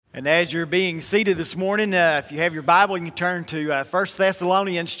And as you're being seated this morning, if you have your Bible, you can turn to 1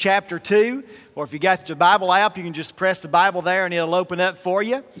 Thessalonians chapter 2. Or if you got your Bible app, you can just press the Bible there and it'll open up for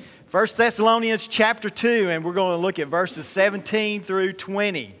you. 1 Thessalonians chapter 2, and we're going to look at verses 17 through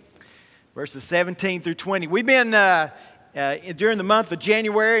 20. Verses 17 through 20. We've been, during the month of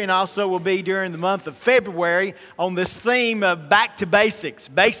January and also will be during the month of February, on this theme of back to basics,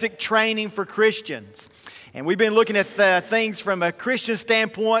 basic training for Christians. And we've been looking at things from a Christian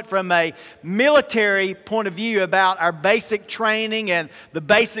standpoint, from a military point of view about our basic training and the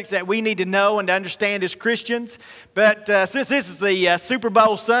basics that we need to know and to understand as Christians. But since this is the Super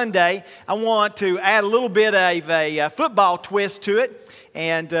Bowl Sunday, I want to add a little bit of a football twist to it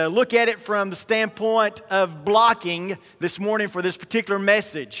and look at it from the standpoint of blocking this morning for this particular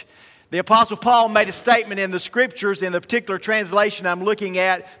message. The Apostle Paul made a statement in the Scriptures, in the particular translation I'm looking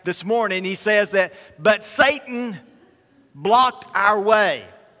at this morning. He says that, but Satan blocked our way.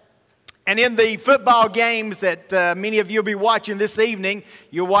 And in the football games that many of you will be watching this evening,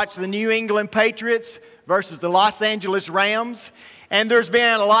 you'll watch the New England Patriots versus the Los Angeles Rams. And there's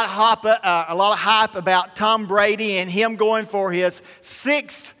been a lot of hype about Tom Brady and him going for his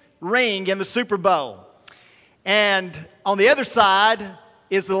 6th ring in the Super Bowl. And on the other side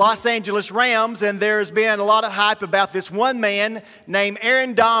is the Los Angeles Rams, and there's been a lot of hype about this one man named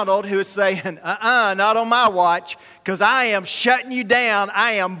Aaron Donald who is saying, not on my watch, because I am shutting you down.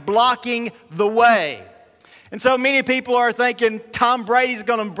 I am blocking the way. And so many people are thinking Tom Brady's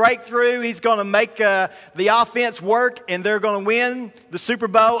going to break through. He's going to make the offense work, and they're going to win the Super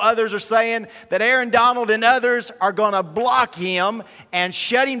Bowl. Others are saying that Aaron Donald and others are going to block him and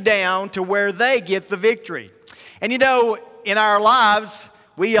shut him down to where they get the victory. And you know, in our lives,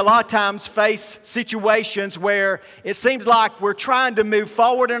 we a lot of times face situations where it seems like we're trying to move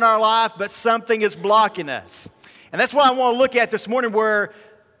forward in our life, but something is blocking us. And that's what I want to look at this morning, where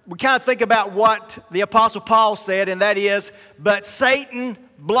we kind of think about what the Apostle Paul said, and that is, but Satan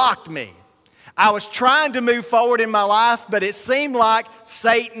blocked me. I was trying to move forward in my life, but it seemed like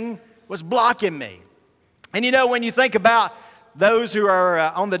Satan was blocking me. And you know, when you think about those who are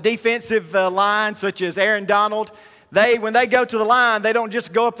on the defensive line, such as Aaron Donald, when they go to the line, they don't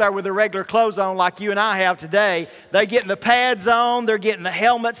just go up there with their regular clothes on like you and I have today. They're getting the pads on, they're getting the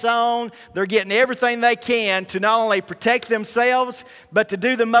helmets on, they're getting everything they can to not only protect themselves, but to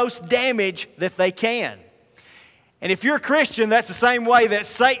do the most damage that they can. And if you're a Christian, that's the same way that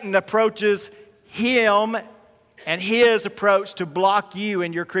Satan approaches him and his approach to block you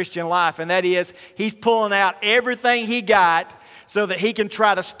in your Christian life. And that is, he's pulling out everything he got so that he can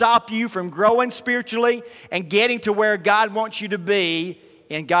try to stop you from growing spiritually and getting to where God wants you to be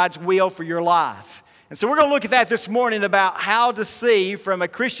in God's will for your life. And so we're going to look at that this morning, about how to see from a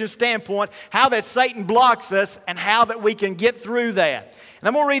Christian standpoint how that Satan blocks us and how that we can get through that. And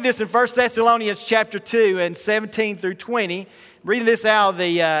I'm going to read this in 1 Thessalonians chapter 2 and 17 through 20. Reading this out of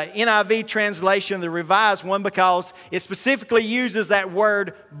the NIV translation, the Revised one, because it specifically uses that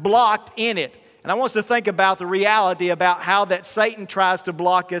word blocked in it. And I want us to think about the reality about how that Satan tries to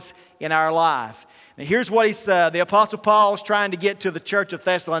block us in our life. Now here's what the Apostle Paul is trying to get to the church of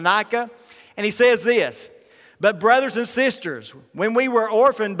Thessalonica. And he says this, but brothers and sisters, when we were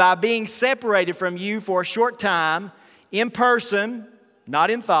orphaned by being separated from you for a short time, in person, not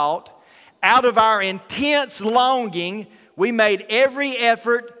in thought, out of our intense longing, we made every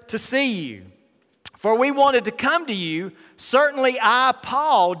effort to see you. For we wanted to come to you, certainly I,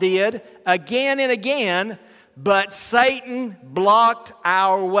 Paul, did again and again, but Satan blocked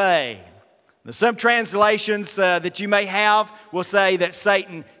our way. Now, some translations that you may have will say that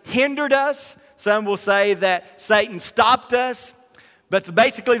Satan hindered us. Some will say that Satan stopped us. But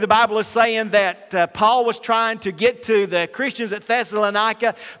basically the Bible is saying that Paul was trying to get to the Christians at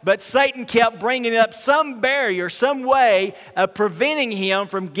Thessalonica, but Satan kept bringing up some barrier, some way of preventing him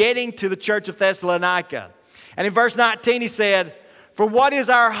from getting to the church of Thessalonica. And in verse 19 he said, for what is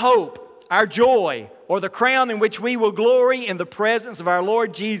our hope, our joy, or the crown in which we will glory in the presence of our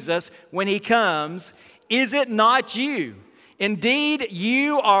Lord Jesus when he comes? Is it not you? Indeed,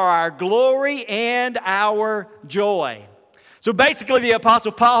 you are our glory and our joy. So basically the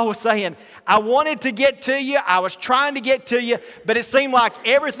Apostle Paul was saying, I wanted to get to you, I was trying to get to you, but it seemed like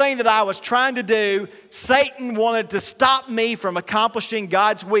everything that I was trying to do Satan wanted to stop me from accomplishing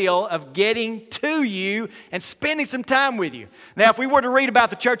God's will of getting to you and spending some time with you. Now, if we were to read about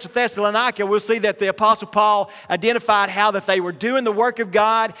the church of Thessalonica, we'll see that the Apostle Paul identified how that they were doing the work of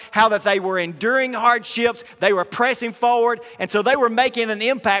God, how that they were enduring hardships, they were pressing forward, and so they were making an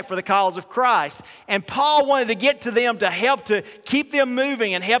impact for the cause of Christ. And Paul wanted to get to them to help to keep them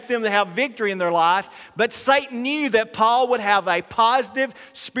moving and help them to have victory in their life, but Satan knew that Paul would have a positive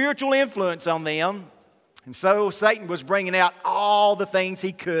spiritual influence on them. And so Satan was bringing out all the things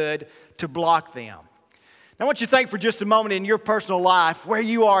he could to block them. Now I want you to think for just a moment in your personal life where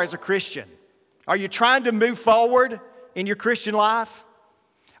you are as a Christian. Are you trying to move forward in your Christian life?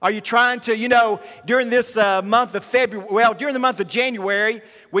 Are you trying to, during this month of February, during the month of January,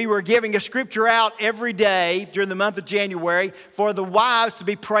 we were giving a scripture out every day during the month of January for the wives to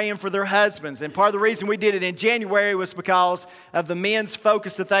be praying for their husbands. And part of the reason we did it in January was because of the men's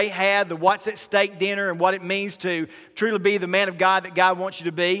focus that they had, the What's at Stake dinner, and what it means to truly be the man of God that God wants you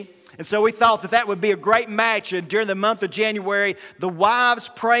to be. And so we thought that would be a great match. And during the month of January, the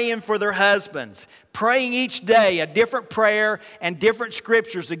wives praying for their husbands, praying each day a different prayer and different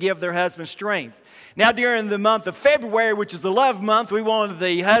scriptures to give their husband strength. Now during the month of February, which is the love month, we wanted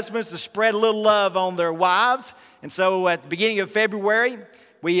the husbands to spread a little love on their wives. And so at the beginning of February,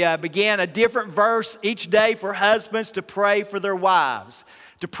 we began a different verse each day for husbands to pray for their wives,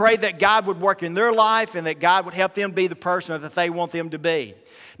 to pray that God would work in their life and that God would help them be the person that they want them to be.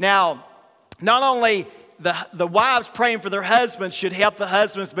 Now, not only the wives praying for their husbands should help the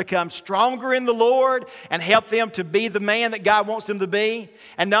husbands become stronger in the Lord and help them to be the man that God wants them to be.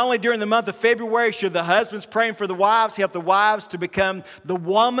 And not only during the month of February should the husbands praying for the wives help the wives to become the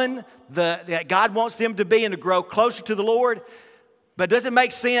woman that God wants them to be and to grow closer to the Lord. But does it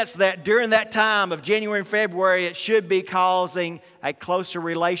make sense that during that time of January and February, it should be causing a closer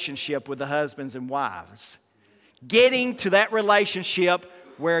relationship with the husbands and wives? Getting to that relationship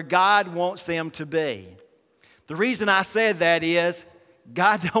where God wants them to be. The reason I said that is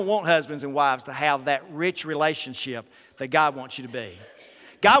God don't want husbands and wives to have that rich relationship that God wants you to be.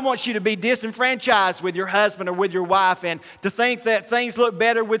 God wants you to be disenfranchised with your husband or with your wife and to think that things look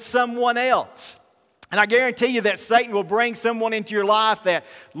better with someone else. And I guarantee you that Satan will bring someone into your life that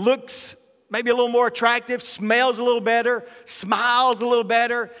looks maybe a little more attractive, smells a little better, smiles a little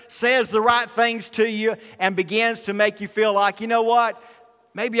better, says the right things to you, and begins to make you feel like, you know what?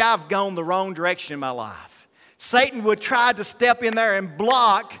 Maybe I've gone the wrong direction in my life. Satan would try to step in there and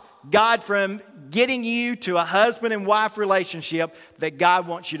block God from getting you to a husband and wife relationship that God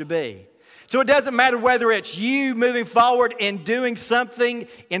wants you to be. So it doesn't matter whether it's you moving forward in doing something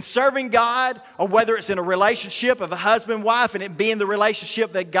in serving God or whether it's in a relationship of a husband and wife and it being the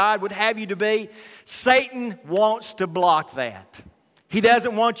relationship that God would have you to be. Satan wants to block that. He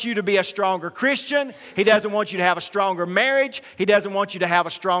doesn't want you to be a stronger Christian. He doesn't want you to have a stronger marriage. He doesn't want you to have a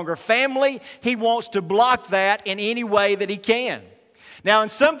stronger family. He wants to block that in any way that he can. Now, in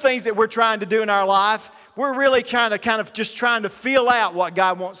some things that we're trying to do in our life, we're really kind of just trying to feel out what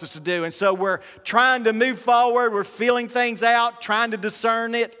God wants us to do. And so we're trying to move forward. We're feeling things out, trying to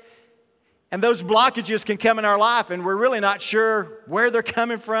discern it. And those blockages can come in our life, and we're really not sure where they're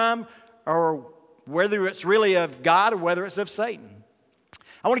coming from or whether it's really of God or whether it's of Satan.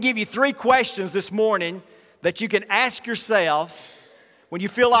 I want to give you 3 questions this morning that you can ask yourself when you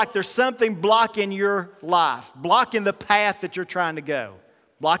feel like there's something blocking your life, blocking the path that you're trying to go,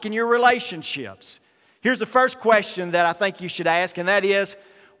 blocking your relationships. Here's the first question that I think you should ask, and that is,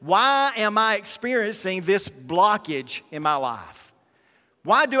 why am I experiencing this blockage in my life?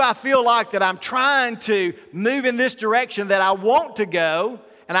 Why do I feel like that I'm trying to move in this direction that I want to go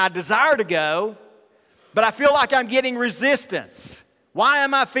and I desire to go, but I feel like I'm getting resistance? Why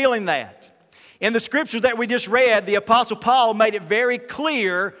am I feeling that? In the scriptures that we just read, the Apostle Paul made it very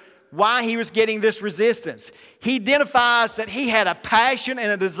clear why he was getting this resistance. He identifies that he had a passion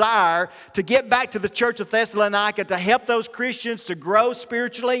and a desire to get back to the church of Thessalonica to help those Christians to grow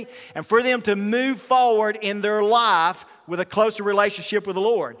spiritually and for them to move forward in their life with a closer relationship with the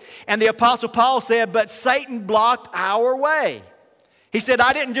Lord. And the Apostle Paul said, but Satan blocked our way. He said,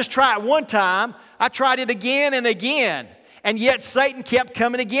 I didn't just try it one time, I tried it again and again. And yet Satan kept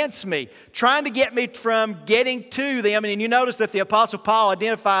coming against me, trying to get me from getting to them. And you notice that the Apostle Paul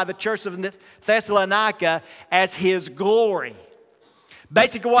identified the church of Thessalonica as his glory.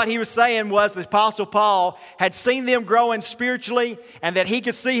 Basically what he was saying was the Apostle Paul had seen them growing spiritually and that he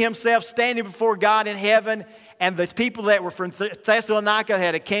could see himself standing before God in heaven. And the people that were from Thessalonica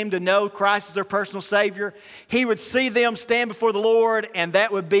had came to know Christ as their personal Savior. He would see them stand before the Lord, and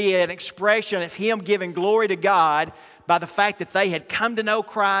that would be an expression of him giving glory to God by the fact that they had come to know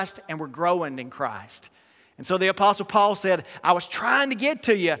Christ and were growing in Christ. And so the Apostle Paul said, I was trying to get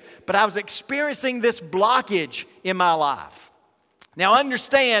to you, but I was experiencing this blockage in my life. Now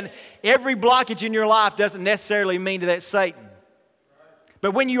understand, every blockage in your life doesn't necessarily mean that it's Satan.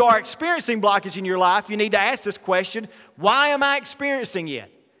 But when you are experiencing blockage in your life, you need to ask this question, why am I experiencing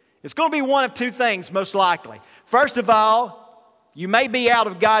it? It's going to be one of two things, most likely. First of all, you may be out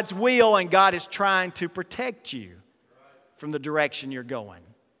of God's will and God is trying to protect you from the direction you're going.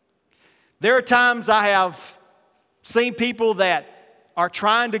 There are times I have seen people that are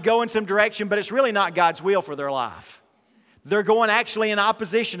trying to go in some direction, but it's really not God's will for their life. They're going actually in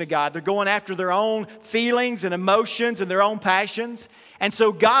opposition to God. They're going after their own feelings and emotions and their own passions. And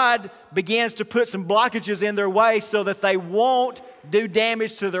so God begins to put some blockages in their way so that they won't do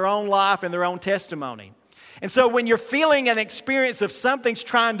damage to their own life and their own testimony. And so when you're feeling an experience of something's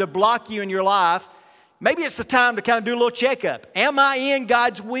trying to block you in your life, maybe it's the time to kind of do a little checkup. Am I in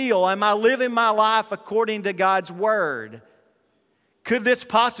God's will? Am I living my life according to God's word? Could this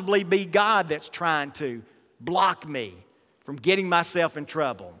possibly be God that's trying to block me from getting myself in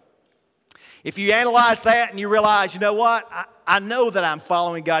trouble? If you analyze that and you realize, you know what, I know that I'm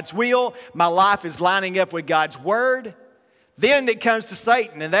following God's will, my life is lining up with God's word, then it comes to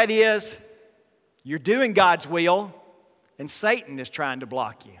Satan, and that is, you're doing God's will, and Satan is trying to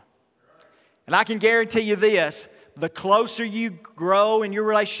block you. And I can guarantee you this, the closer you grow in your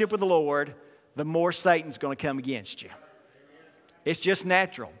relationship with the Lord, the more Satan's going to come against you. It's just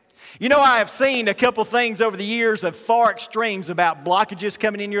natural. You know, I have seen a couple things over the years of far extremes about blockages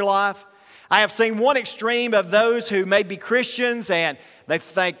coming in your life. I have seen one extreme of those who may be Christians and they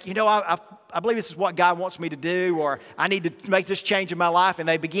think, you know, I believe this is what God wants me to do, or I need to make this change in my life, and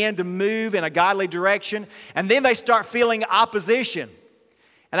they begin to move in a godly direction, and then they start feeling opposition.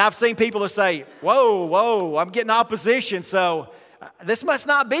 And I've seen people that say, whoa, I'm getting opposition, so this must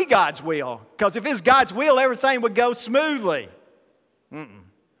not be God's will, because if it's God's will, everything would go smoothly.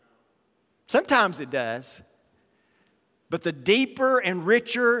 Sometimes it does. But the deeper and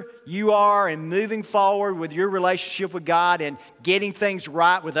richer you are in moving forward with your relationship with God and getting things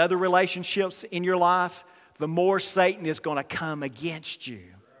right with other relationships in your life, the more Satan is going to come against you.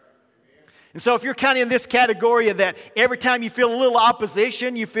 And so if you're kind of in this category of that every time you feel a little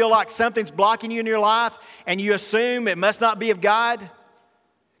opposition, you feel like something's blocking you in your life and you assume it must not be of God,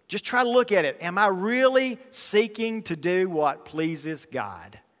 just try to look at it. Am I really seeking to do what pleases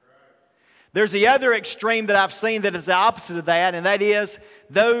God? There's the other extreme that I've seen that is the opposite of that, and that is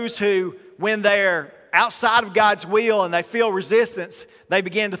those who, when they're outside of God's will and they feel resistance, they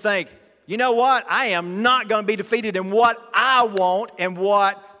begin to think, you know what? I am not going to be defeated in what I want and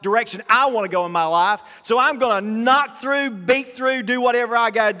what direction I want to go in my life. So I'm going to knock through, beat through, do whatever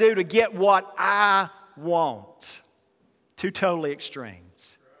I got to do to get what I want. Two totally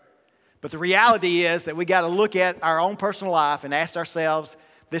extremes. But the reality is that we got to look at our own personal life and ask ourselves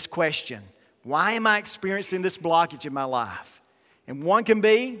this question. Why am I experiencing this blockage in my life? And one can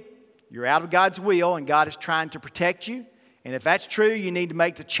be, you're out of God's will and God is trying to protect you. And if that's true, you need to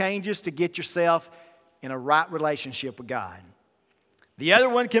make the changes to get yourself in a right relationship with God. The other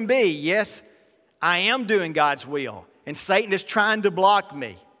one can be, yes, I am doing God's will and Satan is trying to block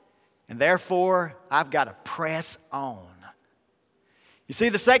me. And therefore, I've got to press on. You see,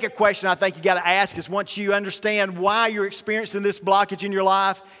 the second question I think you got to ask is once you understand why you're experiencing this blockage in your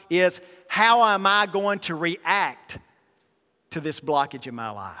life is, how am I going to react to this blockage in my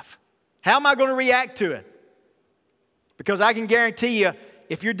life? How am I going to react to it? Because I can guarantee you,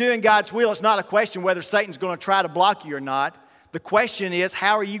 if you're doing God's will, it's not a question whether Satan's going to try to block you or not. The question is,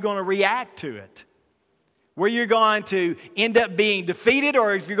 how are you going to react to it? Where you're going to end up being defeated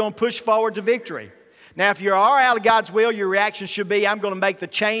or if you're going to push forward to victory. Now, if you are out of God's will, your reaction should be, I'm going to make the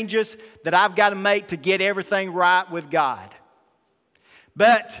changes that I've got to make to get everything right with God.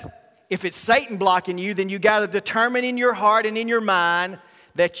 But if it's Satan blocking you, then you got to determine in your heart and in your mind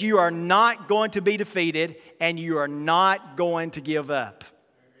that you are not going to be defeated and you are not going to give up.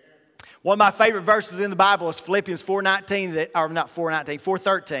 One of my favorite verses in the Bible is Philippians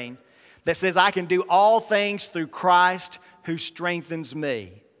 4:13 that says, I can do all things through Christ who strengthens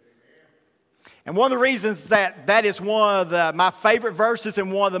me. And one of the reasons that is one of my favorite verses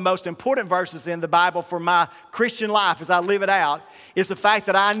and one of the most important verses in the Bible for my Christian life as I live it out is the fact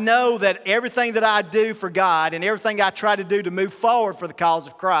that I know that everything that I do for God and everything I try to do to move forward for the cause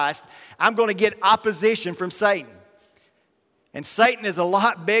of Christ, I'm going to get opposition from Satan. And Satan is a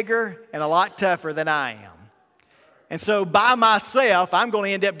lot bigger and a lot tougher than I am. And so by myself, I'm going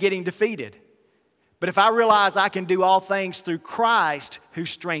to end up getting defeated. But if I realize I can do all things through Christ who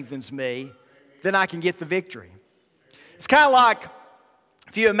strengthens me, then I can get the victory. It's kind of like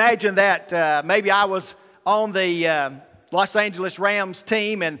if you imagine that maybe I was on the Los Angeles Rams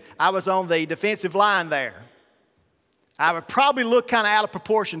team and I was on the defensive line there. I would probably look kind of out of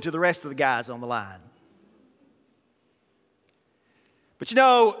proportion to the rest of the guys on the line. But you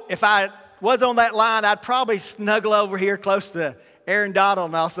know, if I was on that line, I'd probably snuggle over here close to Aaron Donald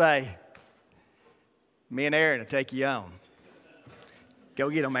and I'll say, me and Aaron will take you on. Go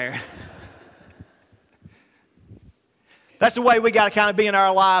get him, Aaron. That's the way we got to kind of be in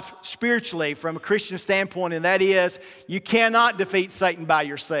our life spiritually from a Christian standpoint, and that is you cannot defeat Satan by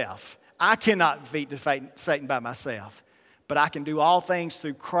yourself. I cannot defeat Satan by myself, but I can do all things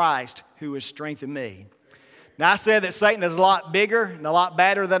through Christ who has strengthened me. Now, I said that Satan is a lot bigger and a lot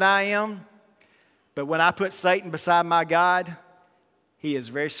badder than I am, but when I put Satan beside my God, he is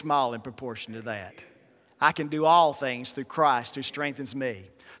very small in proportion to that. I can do all things through Christ who strengthens me.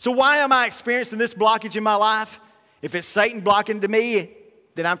 So why am I experiencing this blockage in my life? If it's Satan blocking to me,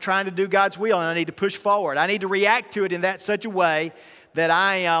 then I'm trying to do God's will and I need to push forward. I need to react to it in that such a way that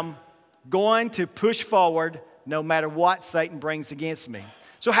I am going to push forward no matter what Satan brings against me.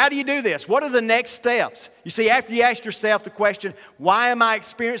 So how do you do this? What are the next steps? You see, after you ask yourself the question, why am I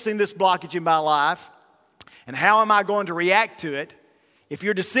experiencing this blockage in my life? And how am I going to react to it? If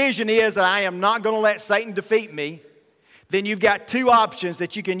your decision is that I am not going to let Satan defeat me, then you've got two options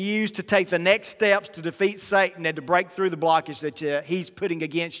that you can use to take the next steps to defeat Satan and to break through the blockage that he's putting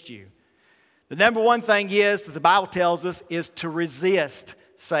against you. The number one thing is, that the Bible tells us, is to resist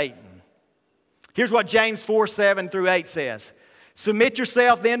Satan. Here's what James 4:7-8 says. Submit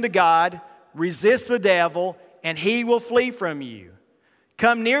yourself then to God, resist the devil, and he will flee from you.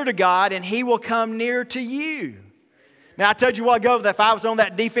 Come near to God, and he will come near to you. Now, I told you a while ago that if I was on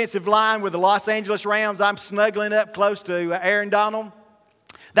that defensive line with the Los Angeles Rams, I'm snuggling up close to Aaron Donald.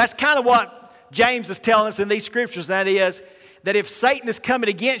 That's kind of what James is telling us in these scriptures. That is, that if Satan is coming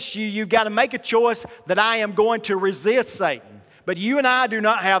against you, you've got to make a choice that I am going to resist Satan. But you and I do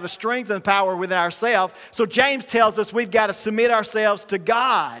not have the strength and power within ourselves. So James tells us we've got to submit ourselves to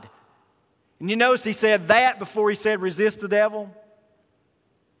God. And you notice he said that before he said resist the devil.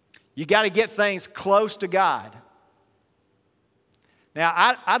 You got to get things close to God.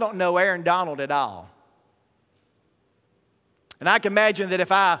 Now, I don't know Aaron Donald at all. And I can imagine that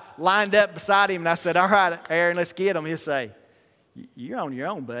if I lined up beside him and I said, all right, Aaron, let's get him, he'll say, you're on your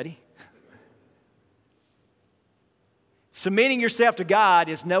own, buddy. Submitting yourself to God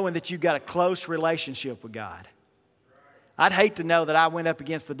is knowing that you've got a close relationship with God. I'd hate to know that I went up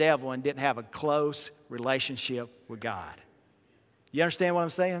against the devil and didn't have a close relationship with God. You understand what I'm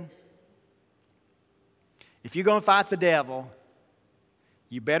saying? If you're going to fight the devil,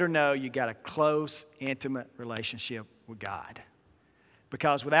 you better know you got a close, intimate relationship with God.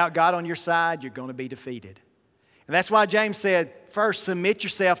 Because without God on your side, you're going to be defeated. And that's why James said, first, submit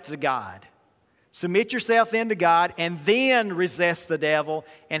yourself to God. Submit yourself then to God, and then resist the devil,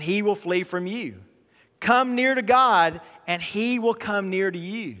 and he will flee from you. Come near to God, and he will come near to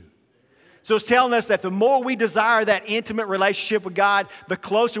you. So it's telling us that the more we desire that intimate relationship with God, the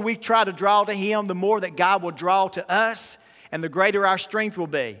closer we try to draw to him, the more that God will draw to us, and the greater our strength will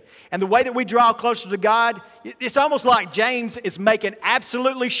be. And the way that we draw closer to God, it's almost like James is making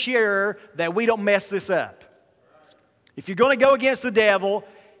absolutely sure that we don't mess this up. If you're going to go against the devil,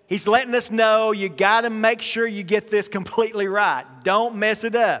 he's letting us know you got to make sure you get this completely right. Don't mess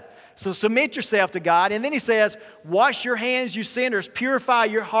it up. So submit yourself to God. And then he says, wash your hands, you sinners. Purify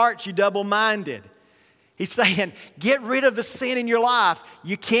your hearts, you double-minded. He's saying, get rid of the sin in your life.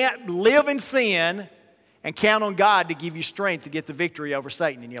 You can't live in sin and count on God to give you strength to get the victory over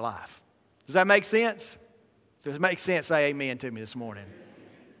Satan in your life. Does that make sense? If it makes sense, say amen to me this morning.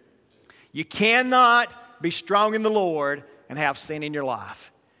 You cannot be strong in the Lord and have sin in your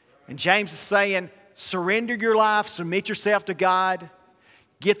life. And James is saying, surrender your life, submit yourself to God,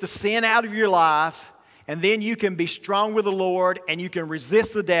 get the sin out of your life, and then you can be strong with the Lord and you can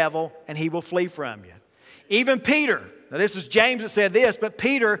resist the devil and he will flee from you. Even Peter, now this is James that said this, but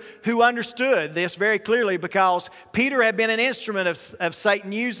Peter, who understood this very clearly because Peter had been an instrument of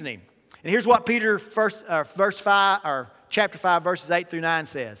Satan using him. And here's what Peter chapter 5, verses 8-9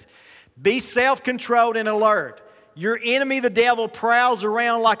 says. Be self-controlled and alert. Your enemy, the devil, prowls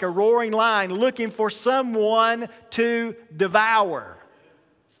around like a roaring lion looking for someone to devour.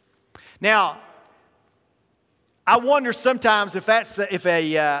 Now, I wonder sometimes if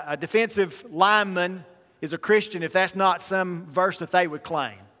a defensive lineman is a Christian, if that's not some verse that they would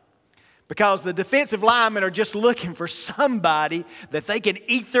claim. Because the defensive linemen are just looking for somebody that they can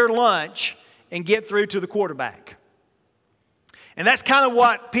eat their lunch and get through to the quarterback. And that's kind of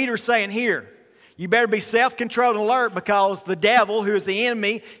what Peter's saying here. You better be self-controlled and alert, because the devil, who is the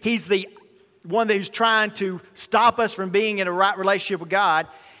enemy, he's the one who's trying to stop us from being in a right relationship with God.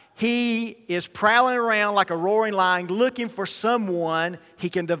 He is prowling around like a roaring lion, looking for someone he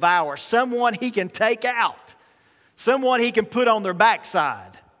can devour, someone he can take out, someone he can put on their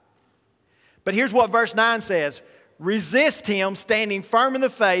backside. But here's what verse 9 says. Resist him, standing firm in the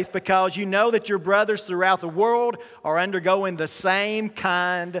faith, because you know that your brothers throughout the world are undergoing the same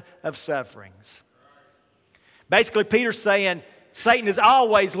kind of sufferings. Basically, Peter's saying Satan is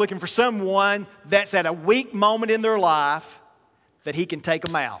always looking for someone that's at a weak moment in their life that he can take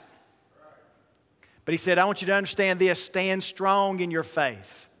them out. But he said, I want you to understand this. Stand strong in your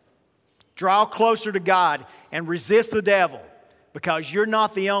faith. Draw closer to God and resist the devil, because you're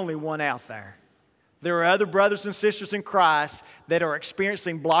not the only one out there. There are other brothers and sisters in Christ that are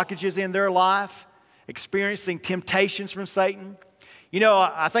experiencing blockages in their life, experiencing temptations from Satan. You know,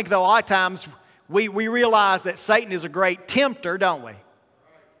 I think that a lot of times we realize that Satan is a great tempter, don't we?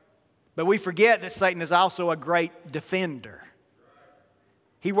 But we forget that Satan is also a great defender.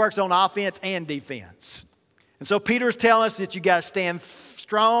 He works on offense and defense. And so Peter is telling us that you got to stand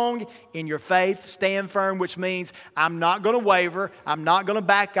strong in your faith, stand firm, which means I'm not going to waver, I'm not going to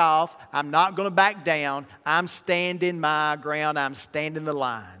back off, I'm not going to back down, I'm standing my ground, I'm standing the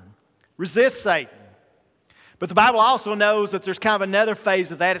line. Resist Satan. But the Bible also knows that there's kind of another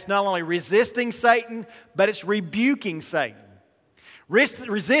phase of that. It's not only resisting Satan, but it's rebuking Satan.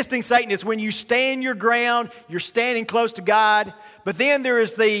 Resisting Satan is when you stand your ground, you're standing close to God, but then there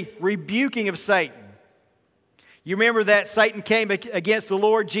is the rebuking of Satan. You remember that Satan came against the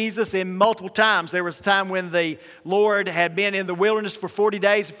Lord Jesus in multiple times. There was a time when the Lord had been in the wilderness for 40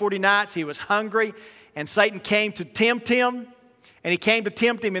 days and 40 nights. He was hungry, and Satan came to tempt him, and he came to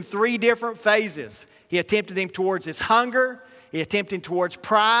tempt him in 3 different phases. He attempted him towards his hunger, he attempted him towards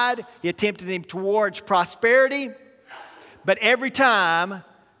pride, he attempted him towards prosperity, but every time,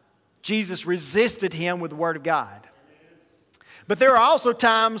 Jesus resisted him with the Word of God. But there are also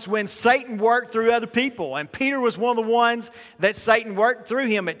times when Satan worked through other people, and Peter was one of the ones that Satan worked through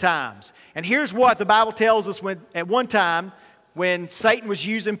him at times. And here's what the Bible tells us at one time when Satan was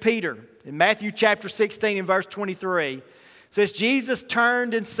using Peter. In Matthew chapter 16 and verse 23, it says, Jesus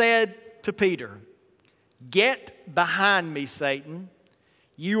turned and said to Peter, "Get behind me, Satan.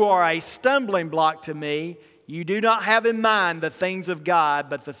 You are a stumbling block to me. You do not have in mind the things of God,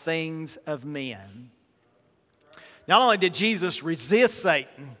 but the things of men." Not only did Jesus resist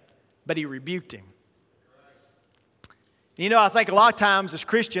Satan, but he rebuked him. You know, I think a lot of times as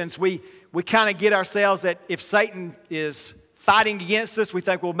Christians, we kind of get ourselves that if Satan is fighting against us, we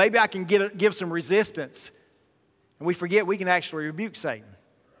think, well, maybe I can give some resistance. And we forget we can actually rebuke Satan.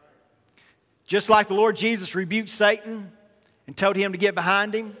 Just like the Lord Jesus rebuked Satan and told him to get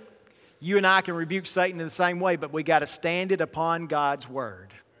behind him, you and I can rebuke Satan in the same way, but we got to stand it upon God's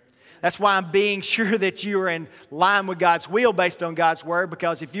Word. That's why I'm being sure that you are in line with God's will based on God's Word,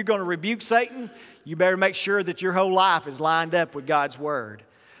 because if you're going to rebuke Satan, you better make sure that your whole life is lined up with God's Word.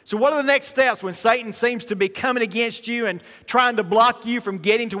 So what are the next steps when Satan seems to be coming against you and trying to block you from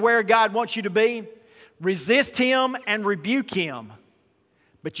getting to where God wants you to be? Resist him and rebuke him.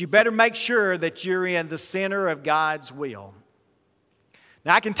 But you better make sure that you're in the center of God's will.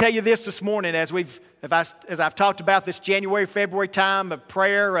 Now, I can tell you this morning as I've talked about this January, February time of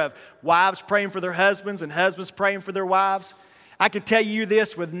prayer, of wives praying for their husbands and husbands praying for their wives. I can tell you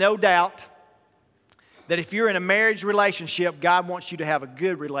this with no doubt, that if you're in a marriage relationship, God wants you to have a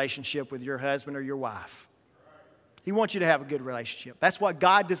good relationship with your husband or your wife. He wants you to have a good relationship. That's what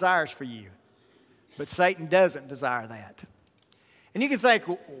God desires for you. But Satan doesn't desire that. And you can think,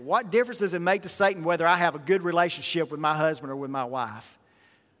 what difference does it make to Satan whether I have a good relationship with my husband or with my wife?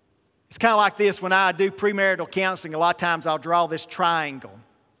 It's kind of like this. When I do premarital counseling, a lot of times I'll draw this triangle.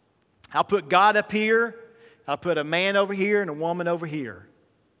 I'll put God up here, I'll put a man over here and a woman over here.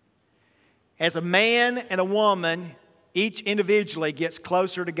 As a man and a woman, each individually gets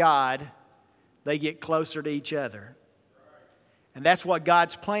closer to God, they get closer to each other. And that's what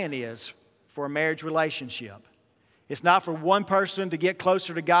God's plan is for a marriage relationship. It's not for one person to get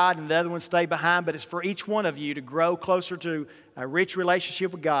closer to God and the other one stay behind, but it's for each one of you to grow closer to a rich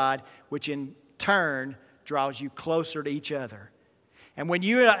relationship with God, which in turn draws you closer to each other. And when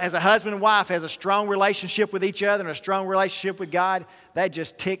you, as a husband and wife, has a strong relationship with each other and a strong relationship with God, that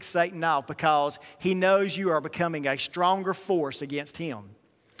just ticks Satan off, because he knows you are becoming a stronger force against him.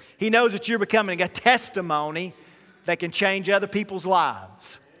 He knows that you're becoming a testimony that can change other people's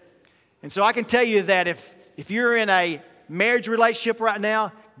lives. And so I can tell you that if you're in a marriage relationship right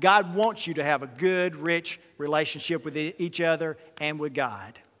now, God wants you to have a good, rich relationship with each other and with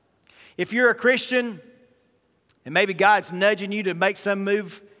God. If you're a Christian and maybe God's nudging you to make some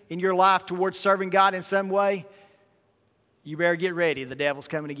move in your life towards serving God in some way, you better get ready. The devil's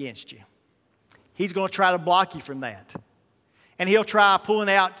coming against you. He's going to try to block you from that. And he'll try pulling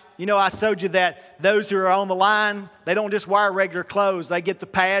out, I told you that those who are on the line, they don't just wear regular clothes. They get the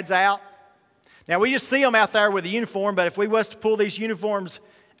pads out. Now, we just see them out there with a uniform, but if we was to pull these uniforms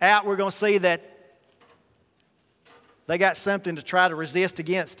out, we're going to see that they got something to try to resist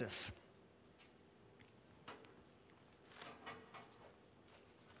against us.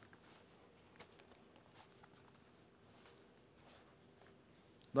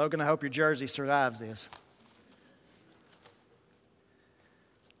 Logan, I hope your jersey survives this.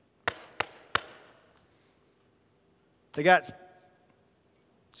 They got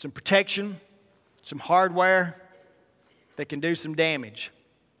some protection, some hardware that can do some damage.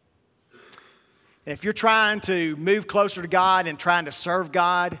 And if you're trying to move closer to God and trying to serve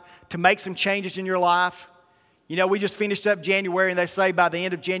God, to make some changes in your life, we just finished up January, and they say by the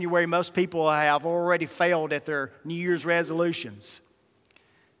end of January, most people have already failed at their New Year's resolutions.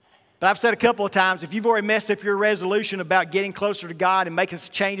 But I've said a couple of times, if you've already messed up your resolution about getting closer to God and making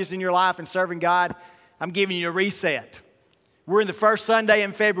some changes in your life and serving God, I'm giving you a reset. We're in the first Sunday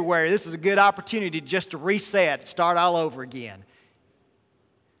in February. This is a good opportunity just to reset, start all over again.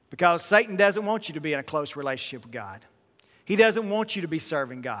 Because Satan doesn't want you to be in a close relationship with God. He doesn't want you to be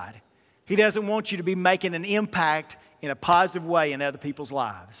serving God. He doesn't want you to be making an impact in a positive way in other people's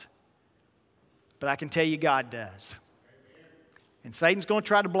lives. But I can tell you God does. And Satan's going to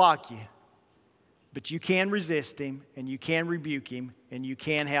try to block you. But you can resist him, and you can rebuke him, and you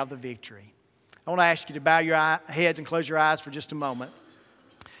can have the victory. I want to ask you to bow your heads and close your eyes for just a moment.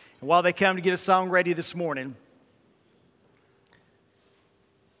 And while they come to get a song ready this morning,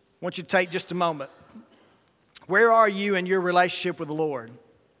 I want you to take just a moment. Where are you in your relationship with the Lord?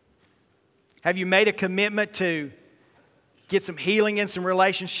 Have you made a commitment to get some healing in some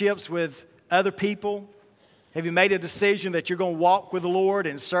relationships with other people? Have you made a decision that you're going to walk with the Lord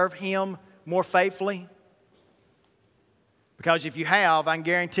and serve Him more faithfully? Because if you have, I can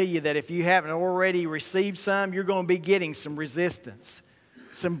guarantee you that if you haven't already received some, you're going to be getting some resistance,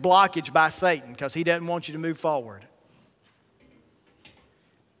 some blockage by Satan, because he doesn't want you to move forward.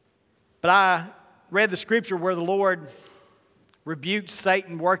 But I read the scripture where the Lord rebuked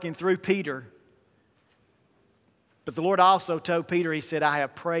Satan working through Peter. But the Lord also told Peter, He said, I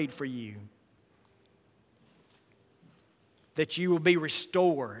have prayed for you, that you will be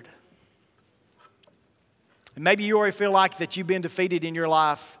restored. And maybe you already feel like that you've been defeated in your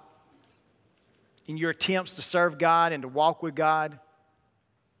life, in your attempts to serve God and to walk with God.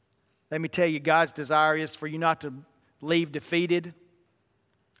 Let me tell you, God's desire is for you not to leave defeated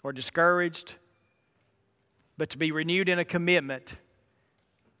or discouraged, but to be renewed in a commitment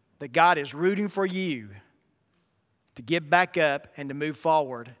that God is rooting for you to get back up and to move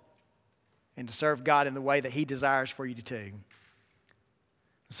forward and to serve God in the way that He desires for you to do.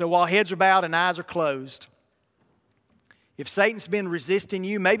 So while heads are bowed and eyes are closed, if Satan's been resisting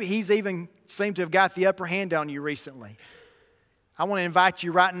you, maybe he's even seemed to have got the upper hand on you recently. I want to invite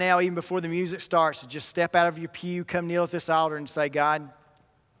you right now, even before the music starts, to just step out of your pew, come kneel at this altar and say, God,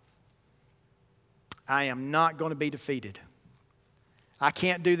 I am not going to be defeated. I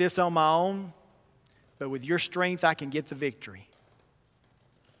can't do this on my own, but with your strength, I can get the victory.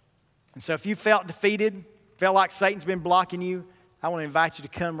 And so if you felt defeated, felt like Satan's been blocking you, I want to invite you to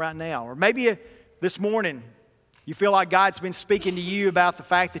come right now. Or maybe this morning, you feel like God's been speaking to you about the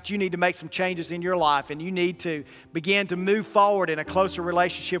fact that you need to make some changes in your life and you need to begin to move forward in a closer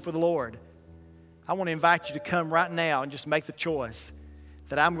relationship with the Lord. I want to invite you to come right now and just make the choice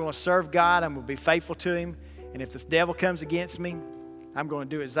that I'm going to serve God, I'm going to be faithful to Him, and if this devil comes against me, I'm going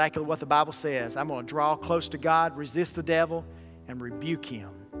to do exactly what the Bible says. I'm going to draw close to God, resist the devil, and rebuke him.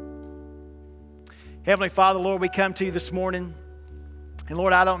 Heavenly Father, Lord, we come to you this morning, and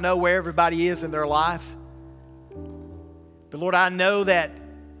Lord, I don't know where everybody is in their life, but Lord, I know that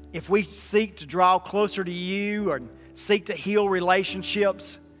if we seek to draw closer to you or seek to heal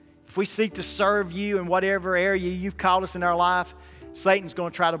relationships, if we seek to serve you in whatever area you've called us in our life, Satan's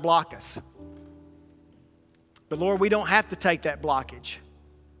going to try to block us. But Lord, we don't have to take that blockage.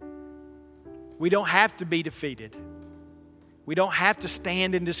 We don't have to be defeated. We don't have to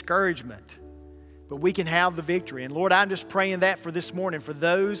stand in discouragement, but we can have the victory. And Lord, I'm just praying that for this morning, for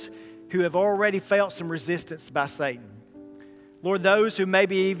those who have already felt some resistance by Satan. Lord, those who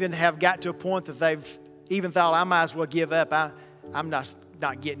maybe even have got to a point that they've even thought, I might as well give up. I'm not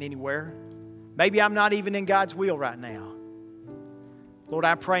getting anywhere. Maybe I'm not even in God's will right now. Lord,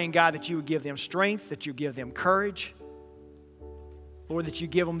 I'm praying, God, that you would give them strength, that you give them courage. Lord, that you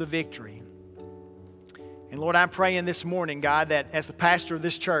give them the victory. And Lord, I'm praying this morning, God, that as the pastor of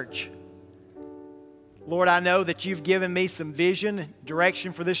this church, Lord, I know that you've given me some vision,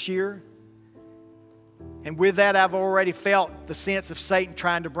 direction for this year. And with that, I've already felt the sense of Satan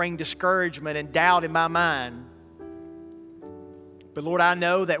trying to bring discouragement and doubt in my mind. But Lord, I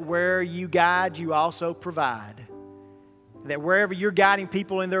know that where you guide, you also provide. That wherever you're guiding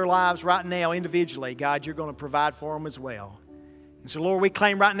people in their lives right now individually, God, you're going to provide for them as well. And so, Lord, we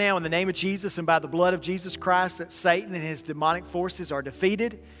claim right now in the name of Jesus and by the blood of Jesus Christ that Satan and his demonic forces are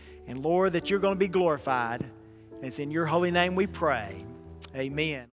defeated. And, Lord, that you're going to be glorified. And it's in your holy name we pray. Amen.